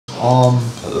Um,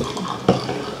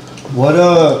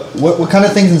 what kind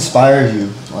of things inspire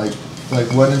you? Like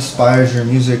what inspires your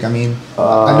music? I mean,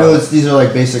 I know these are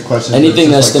like basic questions.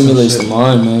 Anything that stimulates the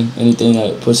mind, man. Anything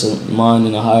that puts a mind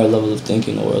in a higher level of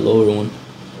thinking or a lower one.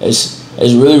 It's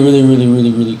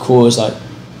really cool. It's like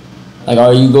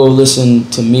or you go listen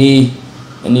to me,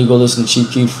 and you go listen to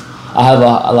Chief Keef. I have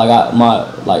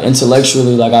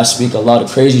intellectually, like, I speak a lot of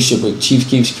crazy shit, but Chief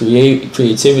Keef's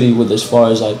creativity with as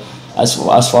far as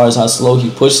how slow he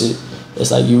puts it,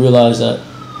 it's like you realize that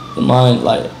the mind,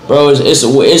 like, bro,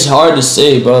 it's hard to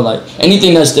say, bro. Like,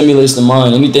 anything that stimulates the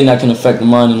mind, anything that can affect the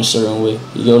mind in a certain way.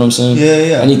 You get what I'm saying?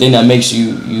 Yeah. Anything that makes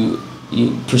you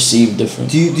perceive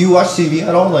different. Do you watch TV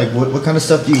at all? Like, what kind of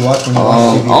stuff do you watch when you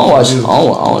watch TV?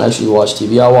 I don't actually watch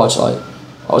TV. I watch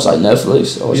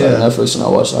Netflix. I watch Netflix, and I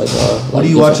watch what do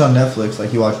you watch on Netflix?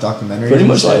 Like, you watch documentaries? Pretty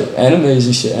much like animes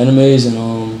and shit. Animes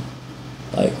and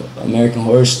like American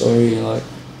Horror Story, and like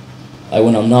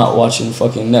when I'm not watching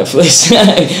fucking Netflix.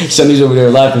 Sonny's over there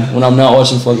laughing. When I'm not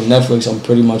watching fucking Netflix, I'm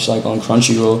pretty much like on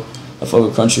Crunchyroll. I fuck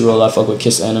with Crunchyroll. I fuck with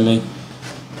Kiss Anime.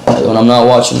 Like, when I'm not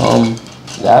watching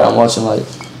that, I'm watching like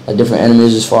different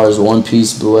animes as far as One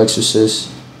Piece, Blue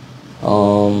Exorcist,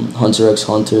 Hunter x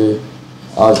Hunter.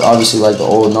 Obviously like the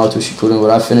old Naruto Shippuden, but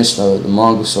I finished the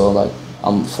manga, so like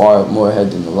I'm far more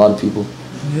ahead than a lot of people.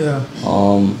 Yeah.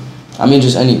 I mean,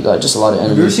 just a lot of anime.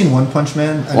 Have you ever seen One Punch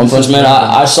Man? One Punch Man,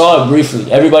 I saw it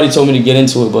briefly. Everybody told me to get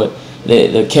into it, but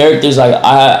the characters, like,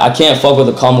 I can't fuck with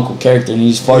a comical character, and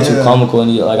he's far too comical,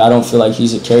 and I don't feel like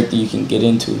he's a character you can get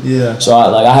into. Yeah. So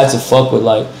I had to fuck with,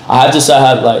 like, I had to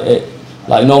have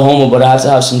like no homo, but I have to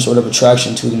have some sort of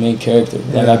attraction to the main character.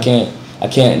 Like, I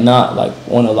can't not like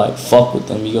want to like fuck with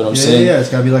them. You know what I'm saying? Yeah, it's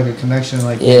gotta be like a connection.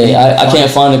 Like, I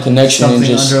can't find a connection. Something and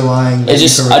just underlying. I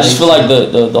just feel like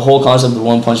the whole concept of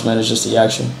One Punch Man is just the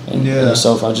action. And in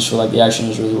itself, I just feel like the action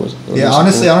is really what.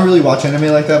 Honestly, cool. I don't really watch anime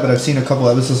like that, but I've seen a couple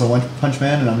episodes of One Punch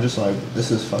Man, and I'm just like,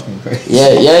 this is fucking crazy.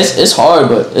 Yeah, it's hard,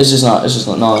 but it's just not.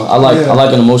 No, I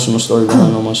like an emotional story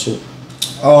behind all my shit.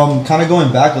 Kind of going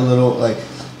back a little, like,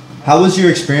 how was your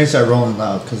experience at Rolling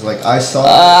Loud? Because like I saw.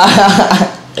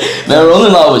 Man,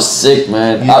 Rolling Loud was sick,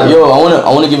 man. Yeah.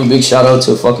 I wanna give a big shout out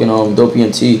to fucking Dopey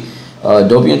and T.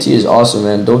 Dopey and T is awesome,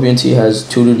 man. Dopey and T has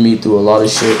tutored me through a lot of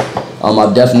shit.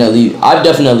 I've definitely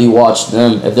watched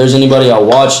them. If there's anybody I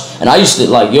watch, and I used to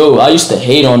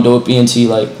hate on Dopey and T,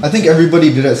 like. I think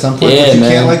everybody did at some point. Yeah, but you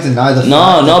can't like deny the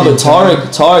fact. But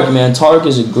Tarek, man, Tarek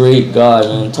is a great guy,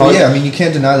 man. Tarek, yeah, I mean, you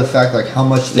can't deny the fact like how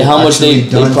much they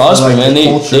prosper, like, man.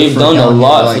 They've done a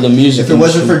lot for the music. If it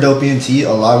wasn't for Dopey and T,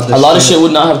 a lot of shit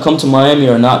would not have come to Miami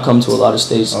or not come to a lot of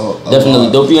states. Definitely,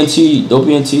 Dopey and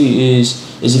T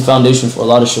is the foundation for a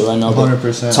lot of shit right now.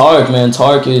 100%. Tarek, man,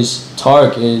 Tarek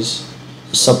is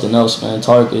something else, man.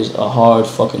 Tarek is a hard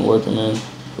fucking worker, man.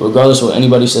 Regardless of what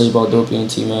anybody says about Dopey and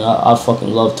T, man, I fucking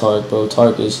love Tarek, bro.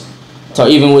 Tarek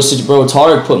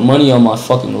put money on my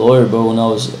fucking lawyer, bro, when I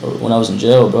was in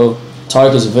jail, bro.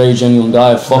 Tarek is a very genuine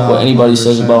guy. Fuck what anybody 100%.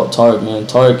 Says about Tarek, man.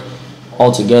 Tarek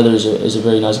altogether is a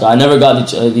very nice guy. I never got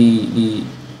the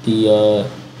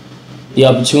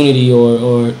opportunity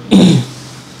or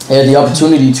the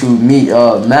opportunity to meet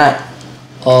Matt.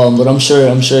 But I'm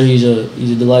sure he's a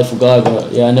delightful guy.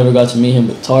 But yeah, I never got to meet him.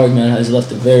 But Tarek, man, has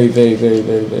left a very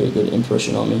good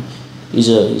impression on me. He's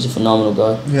a phenomenal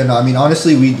guy. Yeah, no, I mean,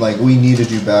 honestly, we needed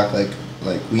you back. Like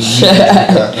we needed you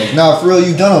back. Like, nah, for real,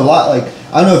 you've done a lot. Like,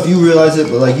 I don't know if you realize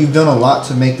it, but like you've done a lot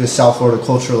to make this South Florida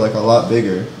culture like a lot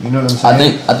bigger. You know what I'm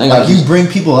saying? I think like you bring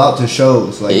people out to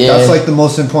shows. Like that's like the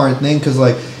most important thing, because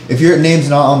like if your name's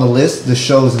not on the list, the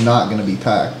show's not gonna be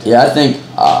packed. Yeah, I think.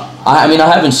 I mean, I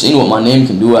haven't seen what my name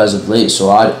can do as of late, so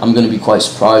I'm gonna be quite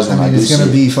surprised when I do see it. It's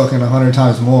gonna be fucking 100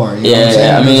 times more. You know what I'm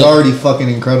saying? I mean, it's already fucking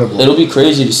incredible. It'll be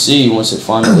crazy to see once it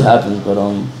finally happens, but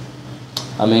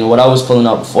I mean, what I was pulling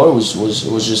out before was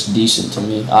just decent to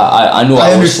me. I knew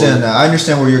I understand that. I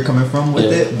understand where you're coming from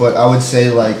with it, but I would say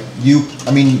like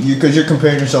because you're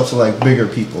comparing yourself to like bigger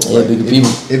people. Yeah, like, bigger people.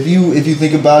 If you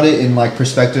think about it in like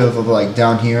perspective of like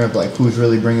down here of like who's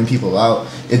really bringing people out,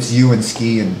 it's you and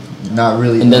Ski and not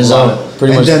really. And Denzel,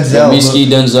 pretty much. Denzel, me, Ski,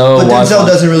 Denzel. But Denzel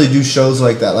doesn't really do shows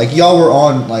like that. Like y'all were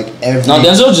on like every. No,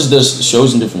 Denzel just does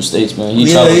shows in different states, man.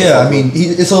 I mean,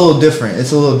 it's a little different.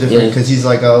 It's a little different because he's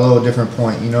like a little different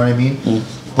point. You know what I mean?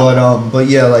 But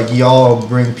yeah, like y'all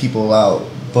bring people out.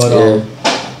 But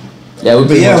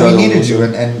we needed you,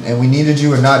 and we needed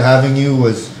you, and not having you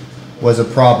was a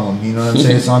problem. You know what I'm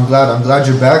saying? So I'm glad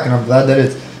you're back, and I'm glad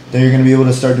that you're gonna be able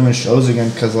to start doing shows again,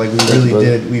 because like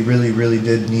we really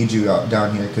did need you out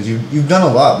down here, because you've done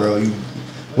a lot, bro.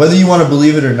 Whether you want to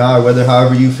believe it or not, or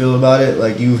however you feel about it,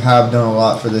 like you have done a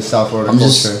lot for this South Florida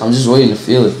culture. I'm just waiting to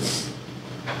feel it.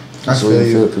 That's the way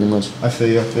you feel pretty much. I feel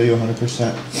you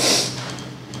 100%.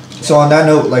 So on that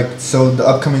note, like, so the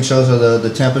upcoming shows are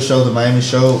the Tampa show, the Miami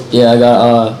show. Yeah, I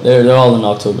got they're all in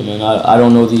October, man. I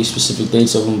don't know the specific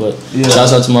dates of them, but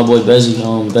shouts out to my boy Bezzy.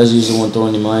 Bezzy's the one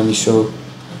throwing the Miami show.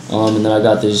 And then I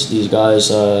got these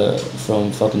guys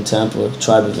from fucking Tampa,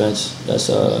 Tribe Events, that's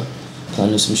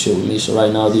planning some shit with me. So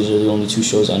right now, these are the only 2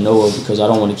 shows I know of because I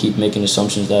don't want to keep making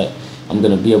assumptions that I'm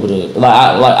gonna be able to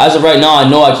like as of right now. I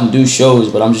know I can do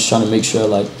shows, but I'm just trying to make sure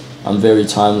like I'm very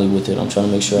timely with it. I'm trying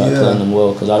to make sure I plan them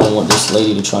well because I don't want this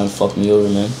lady to try and fuck me over,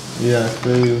 man. Yeah, I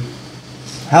feel you.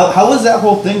 How was that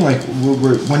whole thing like?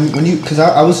 When you because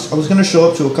I was gonna show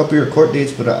up to a couple of your court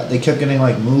dates, but they kept getting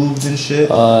like moved and shit.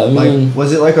 I mean, like,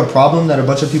 was it like a problem that a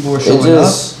bunch of people were showing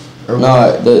up? Or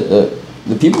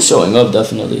the people showing up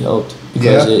definitely helped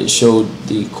because it showed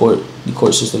the court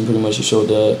system pretty much. It showed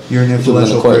you're an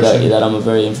influential person. That I'm a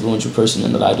very influential person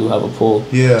and that I do have a pull.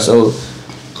 Yeah. So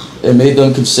it made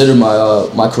them consider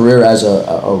my career as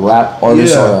a rap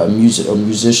artist or a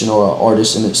musician or an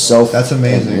artist in itself. That's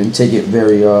amazing. And take it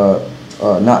very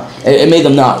it made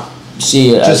them not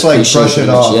see it just as like brush it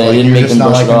off. Yeah, like, it didn't make them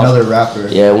brush like it off. Another rapper.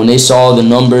 Yeah, when they saw the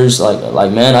numbers,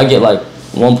 like man, I get like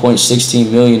 1.16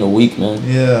 million a week, man.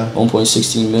 Yeah.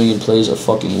 1.16 million plays a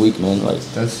fucking week, man. Like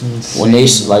that's insane. When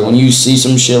you see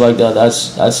some shit like that,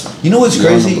 that's. You know what's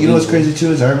crazy? You know what's crazy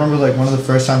too is I remember like one of the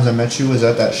first times I met you was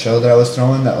at that show that I was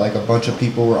throwing that like a bunch of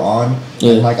people were on.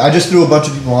 Yeah. And, like I just threw a bunch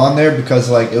of people on there because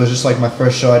like it was just like my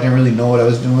first show. I didn't really know what I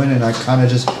was doing and I kind of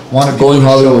just wanted people to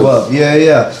show up.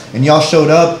 Yeah. And y'all showed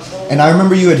up. And I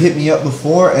remember you had hit me up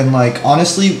before, and like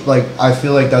honestly, like I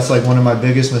feel like that's like one of my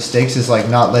biggest mistakes is like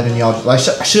not letting y'all. Like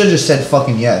I should have just said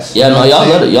fucking yes. Yeah, no,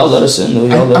 y'all let us in.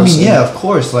 I mean, yeah, of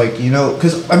course, like you know,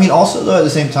 because I mean, also though at the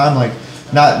same time, like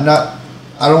not.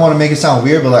 I don't want to make it sound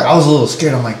weird, but like I was a little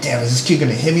scared. I'm like, damn, is this kid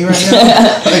gonna hit me right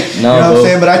now? Like, you know what I'm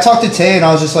saying? But I talked to Tay, and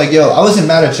I was just like, yo, I wasn't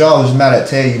mad at y'all. I was mad at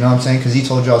Tay. You know what I'm saying? Because he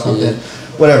told y'all something. Yeah.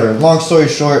 Whatever. Long story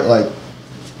short, like.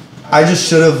 I just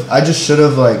should have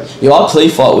like. Yo, I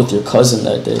fought with your cousin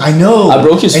that day. I know. I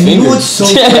broke his finger. You know what's so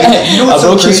crazy? I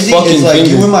broke his fucking is, like,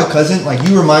 finger. You and my cousin, like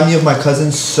you remind me of my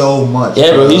cousin so much.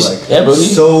 Yeah, bro.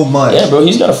 He's so much. Yeah, bro.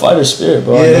 He's got a fighter spirit,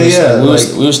 bro. Yeah.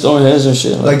 We was throwing hands and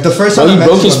shit. Like the first time he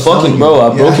broke his fucking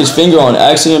I broke his finger on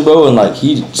accident, bro, and like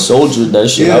he soldiered that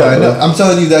shit. Yeah, out, I know. I'm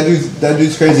telling you, that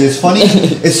dude's crazy. It's funny.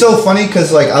 It's so funny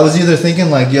because like I was either thinking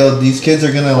like, yo, these kids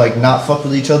are gonna like not fuck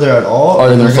with each other at all, or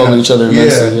they're gonna fuck with each other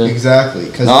immensely. Yeah, exactly.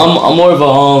 Because I'm more of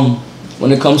a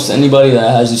when it comes to anybody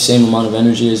that has the same amount of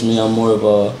energy as me, I'm more of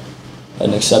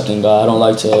an accepting guy. I don't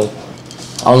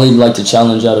even like to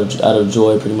challenge out of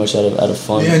joy, pretty much out of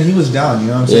fun. Yeah, and he was down. You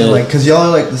know what I'm saying? Like, cause y'all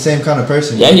are like the same kind of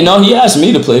person. Yeah, you know, he asked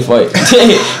me to play fight.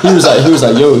 he was like,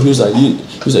 yo,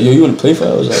 you want to play fight?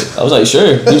 I was like,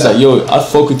 sure. He was like, yo, I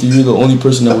fuck with you. You're the only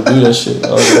person that would do that shit.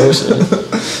 I was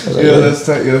like, yeah, that's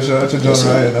tight. Yo, shout out to John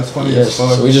Ryan. That's funny as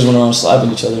fuck. So we just went around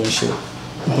slapping each other and shit.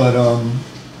 But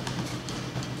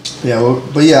honestly,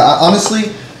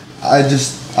 I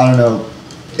don't know.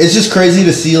 It's just crazy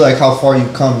to see like how far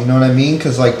you've come. You know what I mean?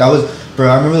 Cause like that was, bro.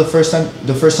 I remember the first time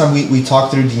we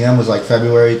talked through DM was like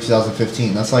February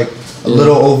 2015. That's like a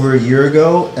little over a year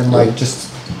ago, and like just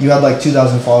you had like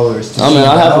 2,000 followers. I mean,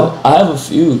 I have a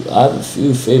few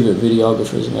favorite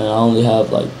videographers, man. I only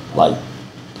have like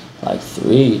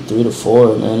three to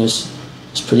four, man. It's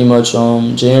pretty much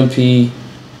JMP,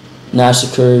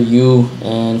 Massacre, you,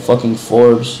 and fucking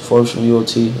Forbes from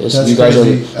UOT. You guys are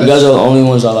the only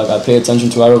ones I pay attention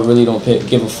to. I don't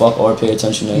give a fuck or pay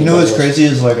attention to. You know what's crazy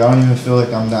is like I don't even feel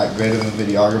like I'm that great of a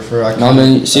videographer.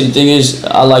 See, the thing is,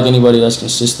 I like anybody that's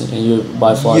consistent, and you're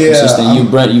by far consistent.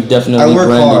 You've definitely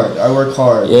branded. I work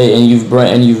hard. Yeah, and you've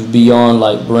beyond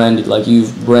like branded. Like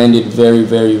you've branded very,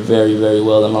 very, very, very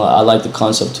well, and I like the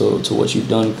concept to what you've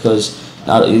done because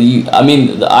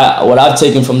what I've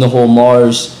taken from the whole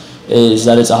Mars is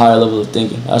that it's a higher level of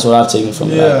thinking. That's what I've taken from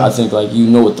it. I think like you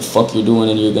know what the fuck you're doing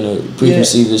and you're gonna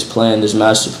preconceive this plan, this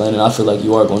master plan, and I feel like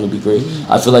you are going to be great.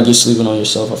 I feel like you're sleeping on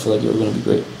yourself. I feel like you're gonna be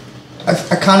great. I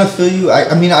kind of feel you.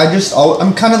 I'm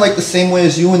kind of like the same way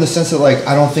as you in the sense that like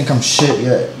I don't think I'm shit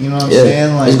yet. You know what I'm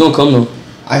saying? Like it's gonna come though.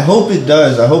 I hope it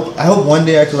does. I hope one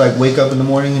day I could like wake up in the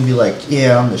morning and be like,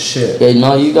 yeah, I'm the shit. Yeah,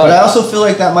 no, you got. But I also feel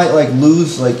like that might I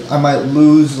might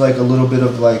lose like a little bit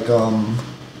of like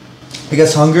I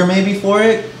guess hunger maybe for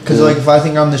it, because like if I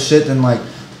think I'm the shit, then like,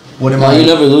 what am I? No, you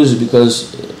never lose it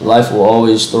because life will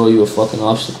always throw you a fucking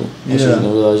obstacle. You're gonna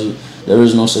realize there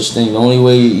is no such thing. The only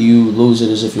way you lose it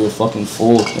is if you're a fucking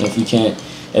fool, and if you can't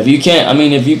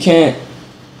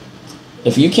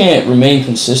remain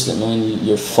consistent, man,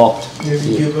 you're fucked. If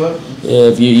you give up. Yeah,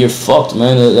 if you're fucked,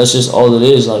 man. That's just all it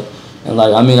is. Like And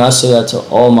like, I mean, I say that to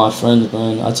all my friends,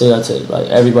 man. I say that to like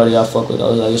everybody I fuck with. I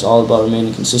was like, it's all about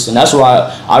remaining consistent. That's why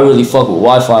I really fuck with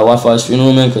Wi-Fi. Wi-Fi's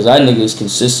funeral, man, because that nigga is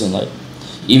consistent. Like,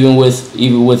 even with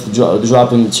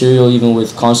dropping material, even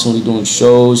with constantly doing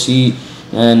shows,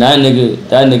 that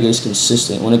nigga is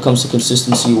consistent. When it comes to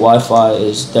consistency, Wi-Fi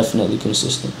is definitely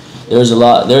consistent. There is a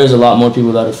lot more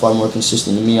people that are far more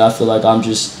consistent than me. I feel like I'm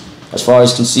just, as far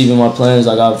as conceiving my plans,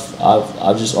 like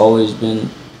I've just always been.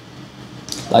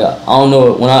 Like, I don't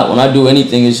know, when I do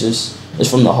anything, it's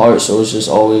from the heart, so it's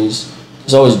always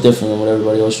different than what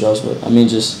everybody else does. But I mean,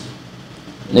 just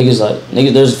niggas,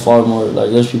 there's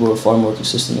people who are far more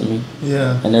consistent than me.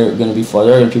 Yeah. And there are gonna be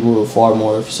people who are far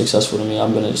more successful than me.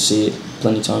 I'm gonna see it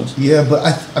plenty of times. Yeah, but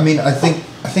I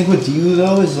think with you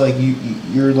though is like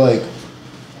you're like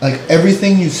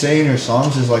everything you say in your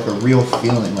songs is like a real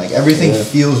feeling. Like everything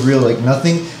feels real. Like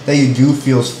nothing that you do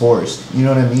feels forced. You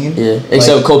know what I mean? Yeah.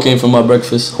 Except cocaine for my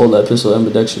breakfast. Hold that pistol,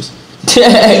 ambidextrous.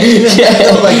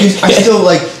 I still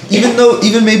like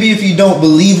even maybe if you don't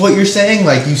believe what you're saying,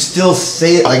 like you still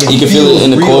say it. Like you can feel it in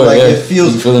the real. core. Like you can feel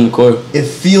it in the core. It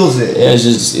feels it. Yeah, it's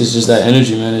just that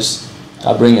energy, man.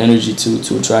 I bring energy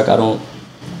to a track. I don't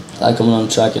like coming on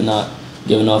the track and not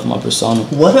giving off my persona.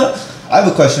 I have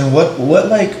a question. What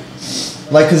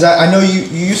like, cause I know you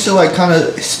used to like kind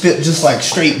of spit just like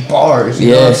straight bars.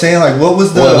 You know what I'm saying? Like, what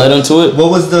was the? What led into it? What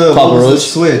was the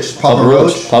switch? Papa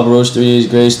Roach, 3 Days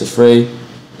Grace, The Fray.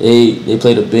 They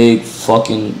played a big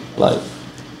fucking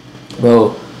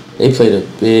They played a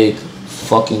big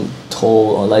fucking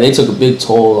toll. Like they took a big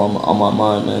toll on my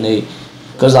mind, man.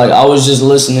 Cause like I was just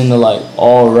listening to like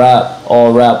all rap,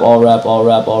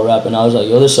 and I was like,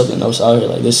 yo, there's something else out here.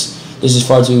 Like this is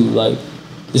far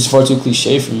too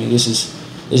cliche for me. This is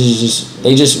just,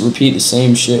 they just repeat the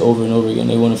same shit over and over again.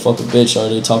 They want to fuck a bitch, or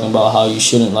they talking about how you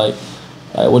shouldn't like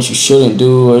what you shouldn't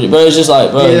do, or but it's just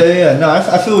like, bro. Yeah. No,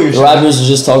 I feel what you're saying. Rappers are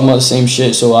just talking about the same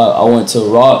shit. So I went to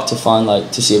rock to find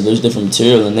to see if there's different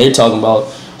material, and they're talking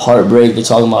about heartbreak. They're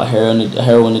talking about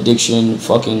heroin addiction,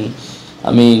 fucking,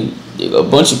 I mean, a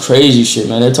bunch of crazy shit,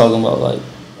 man. They're talking about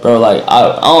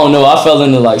I don't know. I fell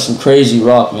into like some crazy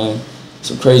rock, man.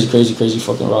 Some crazy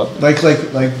fucking rock. Like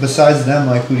besides them,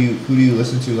 like who do you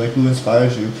listen to? Like who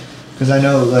inspires you? Because I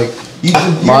know like you're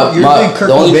a big Kurt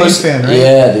Cobain fan, right?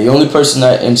 Yeah, the only person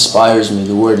that inspires me,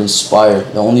 the word inspire,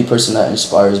 the only person that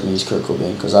inspires me is Kurt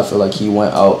Cobain, because I feel like he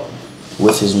went out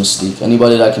with his mystique.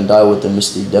 Anybody that can die with their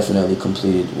mystique definitely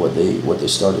completed what they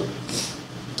started.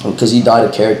 Because he died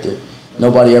a character.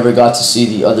 Nobody ever got to see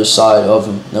the other side of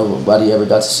him. Nobody ever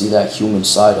got to see that human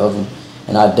side of him.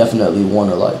 And I definitely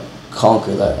want to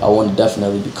conquer that. I want to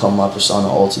definitely become my persona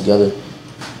altogether.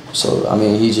 So I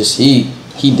mean, he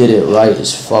did it right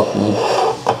as fuck, man.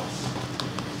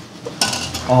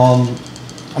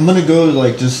 I'm gonna go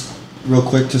just real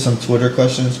quick to some Twitter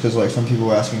questions, because some people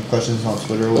were asking questions on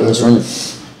Twitter or whatever.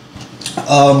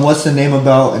 What's the name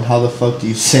about, and how the fuck do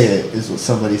you say it? Is what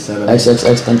somebody said.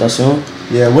 XXXTENTACION.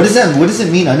 Yeah. What does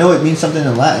it mean? I know it means something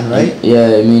in Latin, right? Yeah,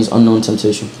 it means unknown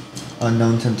temptation.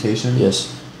 Unknown temptation.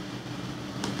 Yes.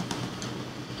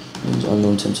 It means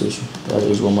unknown temptation. That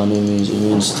is what my name means. It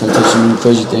means temptation, means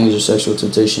crazy things or sexual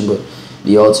temptation, but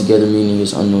the altogether meaning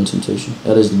is unknown temptation.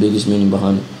 That is the biggest meaning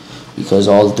behind it. Because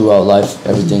all throughout life,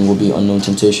 everything will be unknown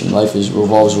temptation. Life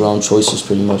revolves around choices,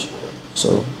 pretty much.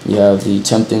 So you have the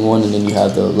tempting one, and then you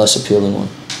have the less appealing one.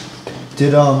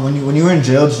 Did when you were in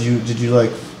jail, did you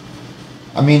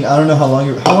I mean, I don't know how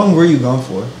long were you gone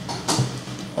for?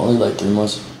 Only 3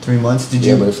 months. 3 months? Did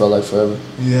you? Yeah, but it felt like forever.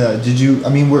 Yeah. Did you? I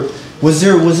mean, was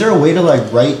there a way to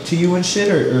write to you and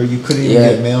shit, or you couldn't even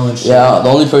get mail and shit? Yeah, the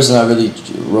only person that really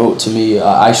wrote to me,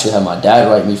 I actually had my dad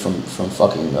write me from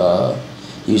fucking.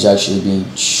 He was actually being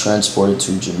transported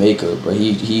to Jamaica, but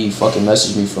he fucking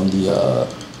messaged me from the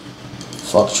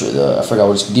I forgot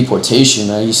what it's, deportation,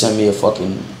 man. He sent me a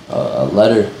fucking a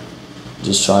letter,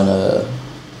 just trying to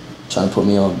put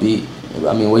me on beat.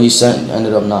 I mean, what he sent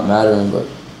ended up not mattering, but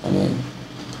I mean,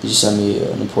 he just sent me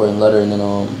an important letter, and then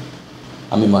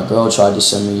I mean, my girl tried to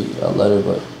send me a letter,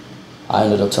 but I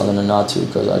ended up telling her not to,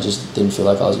 because I just didn't feel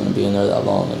like I was gonna be in there that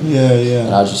long. And,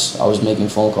 And I was making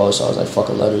phone calls, so I was like, fuck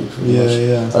a letter, pretty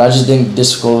much. But I just didn't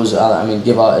disclose. I mean,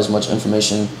 give out as much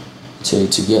information to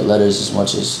get letters as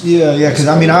much as. Because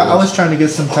I mean, I was trying to get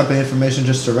some type of information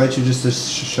just to write you, just to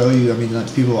show you. I mean,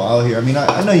 people out here. I mean,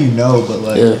 I know you know, but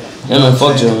man,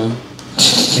 fuck Joe, man.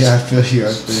 Yeah, I feel you.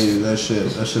 That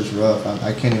shit's rough.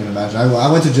 I can't even imagine.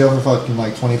 I went to jail for fucking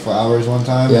 24 hours one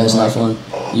time. Yeah, it's not fun.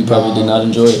 You probably did not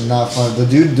enjoy it. Not fun. The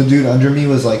dude under me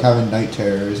was having night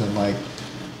terrors, and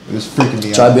It was freaking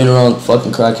me out. Try being around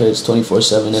fucking crackheads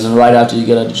 24/7, and then right after you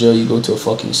get out of jail, you go to a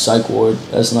fucking psych ward.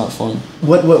 That's not fun.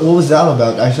 What was that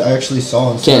about? I actually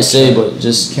saw it. Can't say, but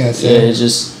just can't say.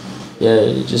 Just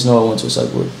know I went to a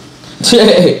psych ward.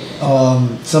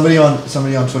 Somebody on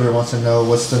Twitter wants to know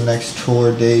what's the next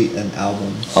tour date and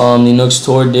album. The next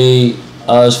tour date,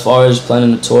 as far as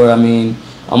planning the tour, I mean,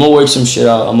 I'm gonna work some shit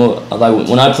out. Like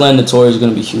when I plan the tour, it's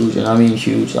gonna be huge, and I mean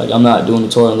huge. Like I'm not doing the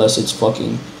tour unless it's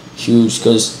fucking huge,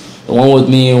 because the one with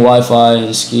me and Wi-Fi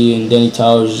and Ski and Danny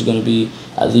Towers is gonna be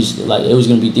at least like it was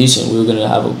gonna be decent. We were gonna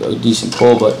have a decent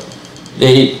pull, but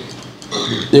they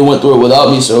went through it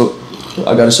without me, so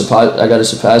I gotta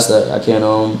surpass that.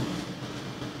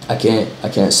 I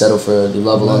can't settle for the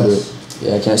level under it.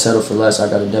 Yeah, I can't settle for less. I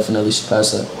gotta definitely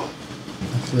surpass that.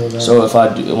 So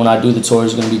when I do the tour,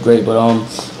 it's gonna be great. But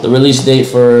the release date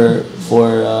for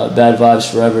Bad Vibes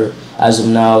Forever as of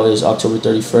now is October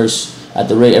 31st. At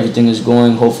the rate everything is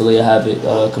going, hopefully I have it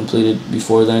completed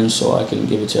before then, so I can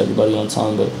give it to everybody on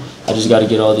time. But I just got to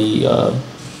get all the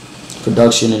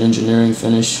production and engineering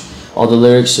finished. All the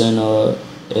lyrics and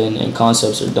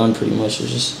concepts are done pretty much.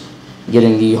 It's just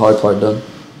getting the hard part done.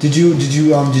 Did you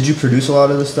produce a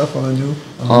lot of the stuff on the new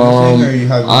thing, or you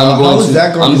have? I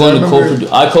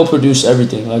co-produce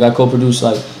everything. Like I co-produce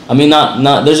not.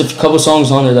 There's a couple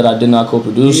songs on there that I did not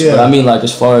co-produce, but I mean like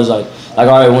as far as like all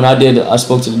right, when I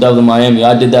spoke to the Devil in Miami,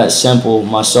 I did that sample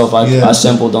myself. I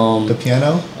sampled the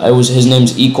piano. His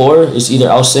name's Ecor. It's either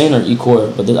Alsane or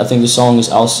Ecor, but I think the song is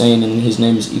Alsane and his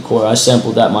name is Ecor. I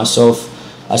sampled that myself.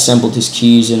 I sampled his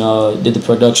keys and did the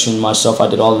production myself. I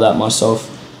did all of that myself.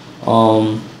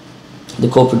 The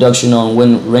co-production on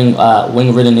Wing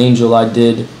Ridden Angel I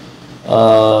did.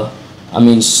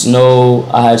 Snow,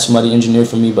 I had somebody engineer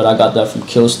for me, but I got that from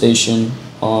Kill Station.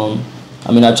 I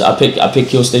picked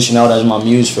Kill Station out as my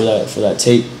muse for that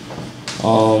tape.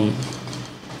 A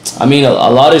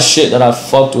lot of shit that I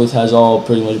fucked with has all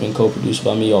pretty much been co-produced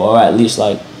by me, or at least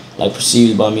like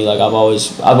perceived by me. Like I've always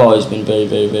been very,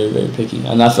 very, very, very picky,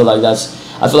 and I feel like my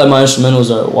instrumentals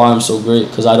are why I'm so great,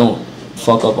 because I don't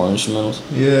fuck up on instrumentals.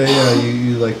 Yeah,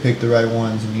 you like pick the right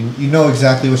ones, and you know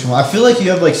exactly what you want. I feel like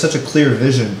you have like such a clear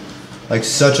vision, like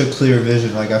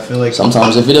I feel like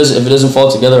sometimes if it doesn't fall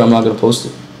together, I'm not gonna post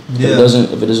it. Yeah. If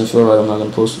it doesn't feel right, I'm not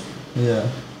gonna post it. Yeah.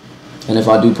 And if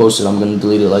I do post it, I'm gonna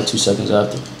delete it like 2 seconds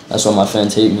after. That's why my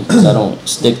fans hate me, because I don't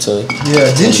stick to.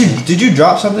 Yeah. Did you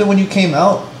drop something when you came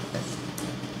out?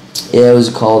 Yeah, it was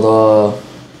called.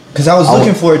 Because I was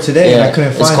looking for it today and I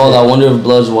couldn't find it. It's called I Wonder If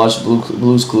Bloods Watch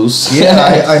Blues Clues.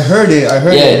 Yeah, I heard it.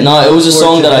 It was a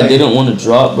song that I didn't want to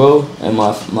drop, bro. And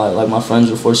my friends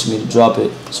were forcing me to drop it.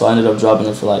 So I ended up dropping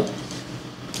it for like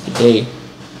a day.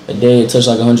 It touched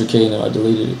like 100K and then I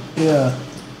deleted it. Yeah.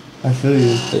 I feel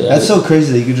you. Yeah, that's so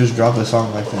crazy that you could just drop a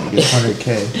song like that and get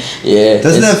 100K. Yeah.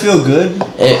 Doesn't that feel good?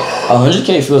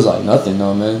 100K feels like nothing,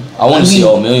 though, man. I want to see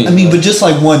all millions. But just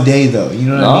like one day, though. You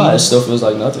know what I mean? Nah, it still feels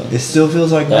like nothing. It still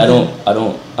feels like nothing?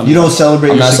 You don't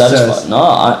celebrate your success? Satisfied. No,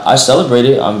 I celebrate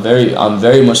it. I'm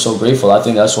very much so grateful. I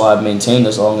think that's why I've maintained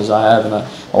as long as I have, and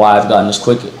why I've gotten as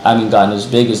quick. I haven't gotten as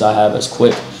big as I have as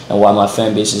quick, and why my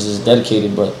fan base is as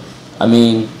dedicated. But,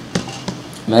 man,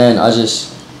 I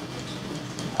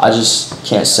just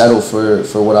can't settle for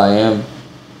what I am,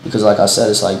 because like I said,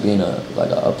 it's like being a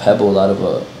pebble out of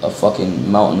a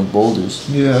fucking mountain of boulders.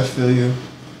 Yeah, I feel you.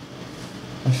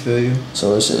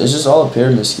 So it's just all a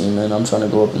pyramid scheme, man. I'm trying to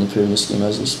go up in the pyramid scheme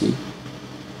as we speak.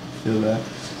 Feel that.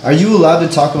 Are you allowed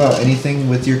to talk about anything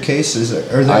with your case?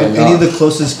 Are there any of the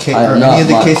closest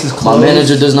cases closed? My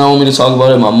manager does not want me to talk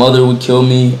about it. My mother would kill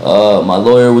me. My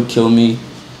lawyer would kill me.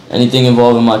 Anything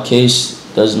involving my case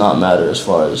does not matter as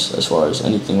far as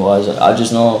anything wise. I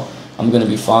just know I'm gonna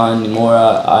be fine. The more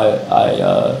I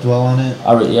dwell on it.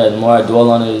 The more I dwell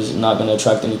on it is not gonna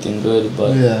attract anything good.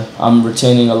 But I'm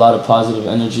retaining a lot of positive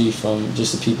energy from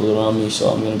just the people around me, so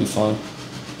I'm gonna be fine.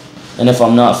 And if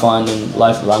I'm not fine, then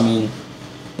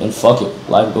then fuck it.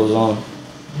 Life goes on.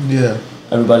 Yeah.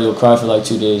 Everybody will cry for like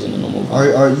 2 days and then they'll move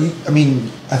on. Are you?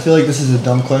 I feel like this is a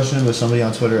dumb question, but somebody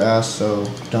on Twitter asked, so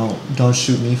don't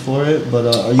shoot me for it. But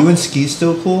are you and Ski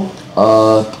still cool?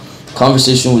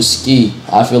 Conversation with Ski,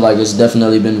 I feel like it's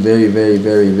definitely been very, very,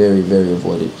 very, very, very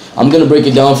avoided. I'm gonna break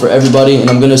it down for everybody, and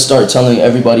I'm gonna start telling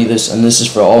everybody this, and this is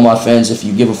for all my fans. If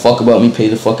you give a fuck about me, pay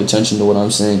the fuck attention to what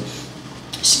I'm saying.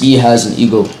 Ski has an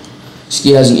ego.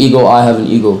 Ski has an ego, I have an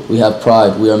ego. We have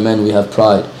pride. We are men, we have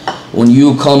pride. When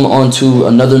you come onto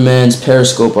another man's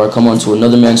Periscope or come onto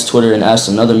another man's Twitter and ask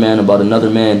another man about another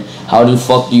man, how the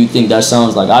fuck do you think that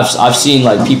sounds like? I've seen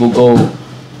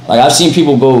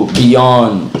people go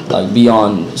beyond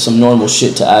some normal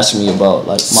shit to ask me about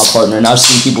like my partner, and I've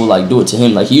seen people do it to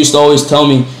him. Like he used to always tell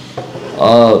me,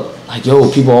 like,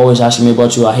 yo, people always asking me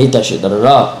about you. I hate that shit,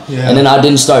 da-da-da. Yeah. And then I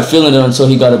didn't start feeling it until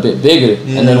he got a bit bigger.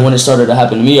 Yeah. And then when it started to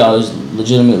happen to me, I was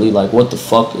legitimately like, what the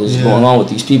fuck is going on with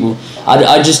these people?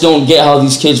 I just don't get how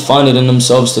these kids find it in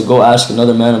themselves to go ask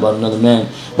another man about another man.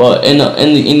 But in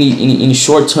the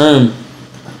short term,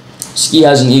 Ski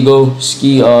has an ego.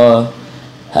 Ski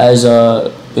has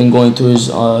been going through his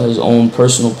own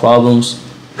personal problems.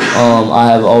 I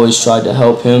have always tried to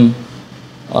help him.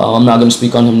 I'm not going to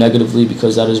speak on him negatively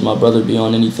because that is my brother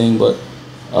beyond anything, but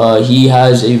he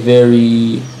has a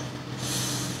very,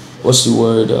 what's the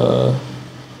word,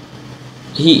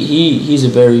 he's a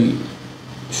very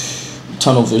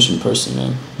tunnel vision person,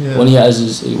 man. Yeah. When he has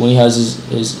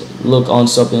his look on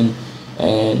something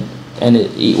and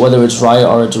whether it's right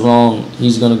or it's wrong,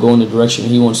 he's going to go in the direction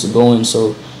he wants to go in.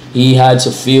 So he had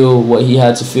to feel what he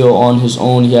had to feel on his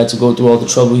own. He had to go through all the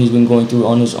trouble he's been going through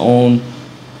on his own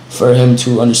for him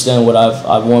to understand what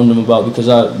I've warned him about. Because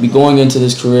going into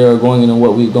this career or going into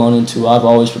what we've gone into, I've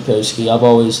always prepared Ski. I've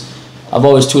always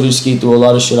tutored Ski through a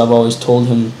lot of shit. I've always told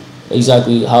him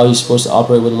exactly how he's supposed to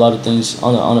operate with a lot of things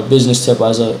on a business tip,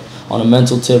 on a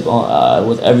mental tip,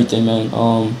 with everything, man.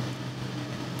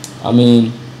 I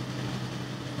mean,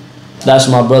 that's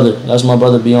my brother. That's my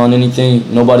brother beyond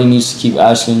anything. Nobody needs to keep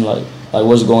asking like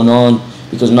what's going on,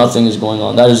 because nothing is going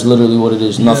on. That is literally what it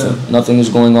is. Nothing. Yeah. Nothing is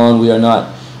going on.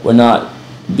 We're not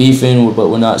beefing, but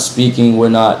we're not speaking. We're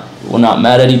not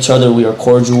mad at each other. We are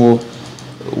cordial.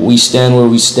 We stand where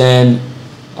we stand.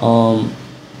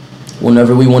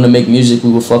 Whenever we want to make music,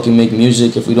 we will fucking make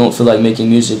music. If we don't feel like making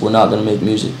music, we're not gonna make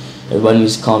music. Everybody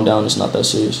needs to calm down. It's not that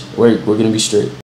serious. We're gonna be straight.